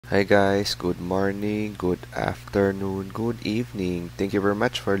Hi guys, good morning, good afternoon, good evening. Thank you very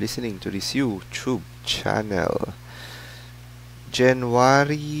much for listening to this YouTube channel.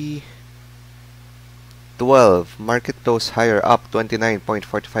 January 12, market close higher, up 29.45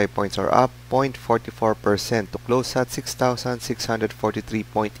 points, or up 0.44% to close at 6,643.18.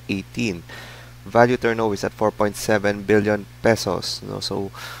 Value turnover is at 4.7 billion pesos.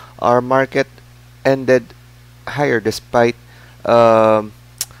 So our market ended higher despite um,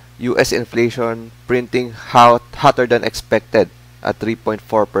 US inflation printing hotter than expected at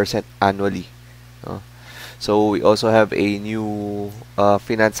 3.4% annually. No? So we also have a new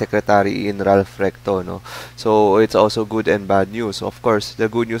finance secretary in Ralph Recto. No? So it's also good and bad news. Of course, the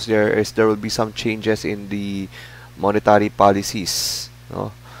good news there is there will be some changes in the monetary policies.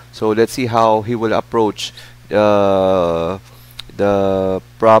 No? So let's see how he will approach the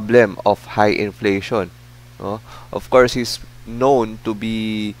problem of high inflation. No? Of course, he's known to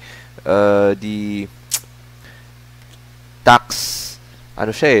be the tax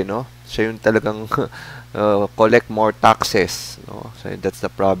siya no? Siya yung talagang collect more taxes, no? So that's the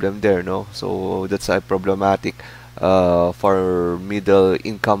problem there, no? So that's a problematic for middle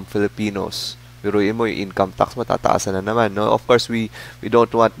income Filipinos. Biruin mo yung income tax matataasan na naman, no? Of course we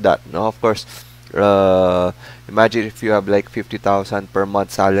don't want that, no? Of course imagine if you have like 50,000 per month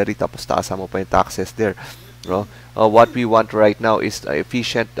salary tapos taasan mo pa yung taxes there, no? What we want right now is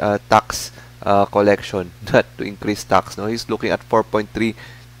efficient tax collection, not to increase tax. No, he's looking at 4.3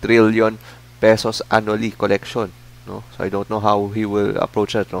 trillion pesos annually collection. No, so I don't know how he will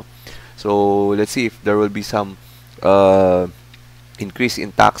approach that. No, so let's see if there will be some increase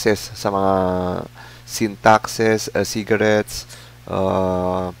in taxes sa mga sin taxes, cigarettes,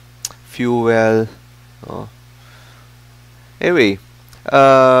 fuel. No? Anyway,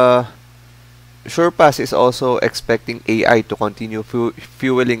 SurePass is also expecting AI to continue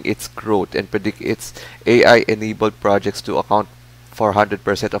fueling its growth and predict its AI-enabled projects to account for 100%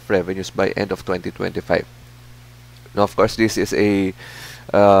 of revenues by end of 2025. Now, of course, this is a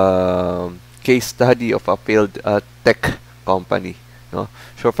case study of a failed tech company. No?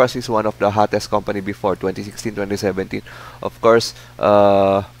 SurePass is one of the hottest company before 2016, 2017. Of course,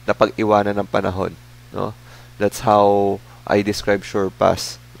 napag-iwanan ng panahon. No? That's how I describe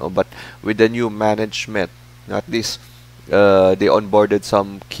SurePass. But with the new management, at least they onboarded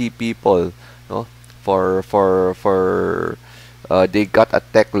some key people, no, for they got a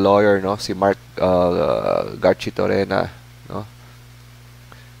tech lawyer, no, si Mark Garchitorena, no,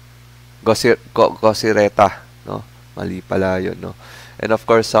 Gosireta, no, mali pala yun, no, and of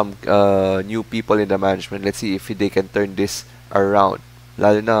course some new people in the management. Let's see if they can turn this around.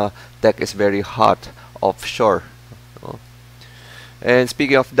 Lalo na tech is very hot offshore. No? And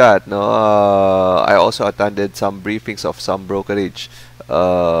speaking of that, no, I also attended some briefings of some brokerage.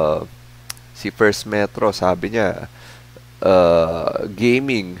 Si First Metro, sabi niya,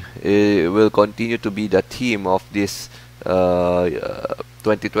 gaming will continue to be the theme of this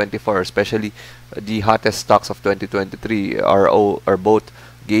 2024, especially the hottest stocks of 2023 are both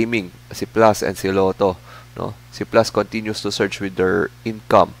gaming, si Plus and si Lotto. No, si Plus continues to surge with their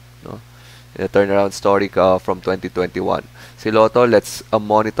income. No, a turnaround story from 2021. Si Lotto, let's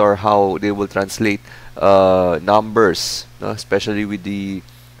monitor how they will translate numbers, no? Especially with the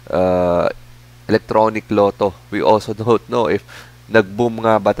electronic Lotto. We also don't know if nag-boom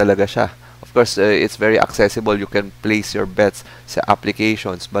nga ba talaga siya. Of course, it's very accessible. You can place your bets sa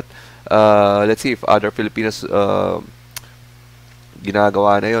applications. But let's see if other Filipinos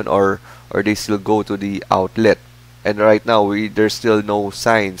ginagawa na yun, or they still go to the outlet. And right now, there's still no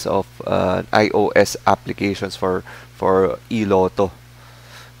signs of iOS applications for eLotto.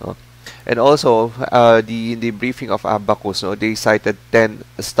 No? And also, in the briefing of Abacus, no, they cited 10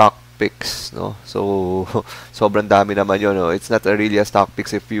 stock picks. No? So, sobrang dami naman yun. No? It's not really a stock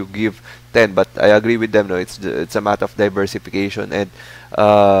picks if you give 10, but I agree with them. No? It's a matter of diversification and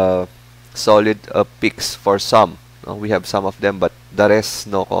solid picks for some. No? We have some of them, but the rest,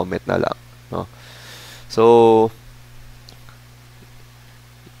 no comment na lang. No? So,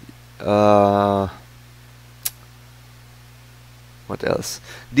 what else?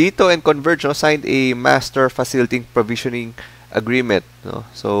 Dito and Converge, no, signed a master facility provisioning agreement. No?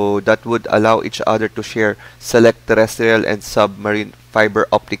 So that would allow each other to share select terrestrial and submarine fiber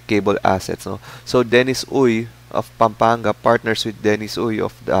optic cable assets. No? So Dennis Uy of Pampanga partners with Dennis Uy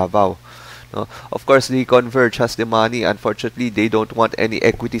of Davao. No? Of course, the Converge has the money. Unfortunately, they don't want any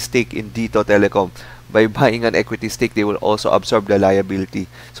equity stake in Dito Telecom. By buying an equity stake, they will also absorb the liability.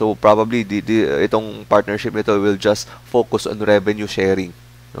 So probably itong partnership nito will just focus on revenue sharing.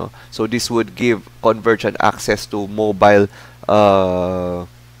 No? So this would give Converge an access to mobile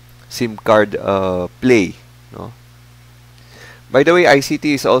SIM card play, no? By the way,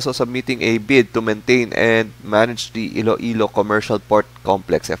 ICT is also submitting a bid to maintain and manage the Iloilo Commercial Port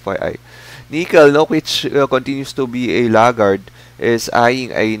Complex, FYI. Nickel, no, which continues to be a laggard, is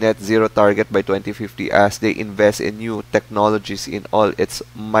eyeing a net zero target by 2050 as they invest in new technologies in all its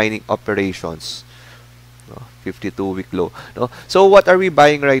mining operations. 52-week low. No? So what are we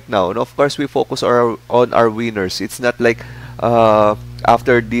buying right now? No, of course, we focus on our winners. It's not like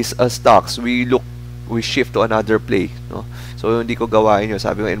after these stocks, we shift to another play. No? So hindi ko gawain yun.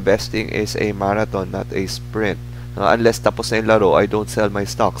 Sabi ko, investing is a marathon, not a sprint. No? Unless tapos na yung laro, I don't sell my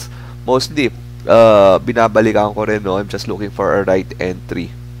stocks. Mostly, binabalikan ko rin, no? I'm just looking for a right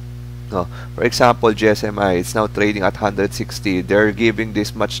entry. No. For example, GSMI, it's now trading at 160. They're giving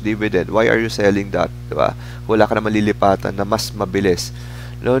this much dividend. Why are you selling that? Diba? Wala ka na malilipatan na mas mabilis.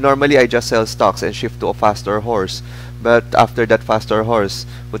 No, normally, I just sell stocks and shift to a faster horse. But after that faster horse,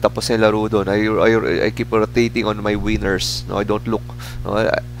 kung tapos yung laro doon, I keep rotating on my winners. No, I don't look. No,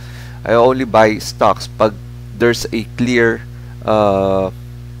 I only buy stocks pag there's a clear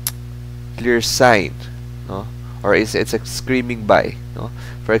sign. No? Or it's a screaming buy. No?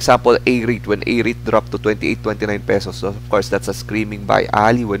 For example, A-REIT, when A-REIT dropped to 28, 29 pesos, so of course, that's a screaming buy.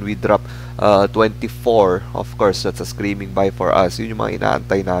 Ali, when we drop 24, of course, that's a screaming buy for us. Yun yung mga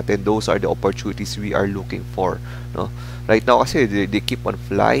inaantay natin. Those are the opportunities we are looking for. No? Right now, kasi, they keep on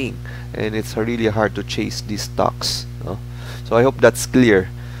flying. And it's really hard to chase these stocks. No? So, I hope that's clear.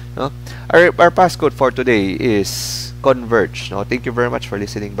 No? Our passcode for today is Converge. No? Thank you very much for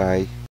listening. Bye.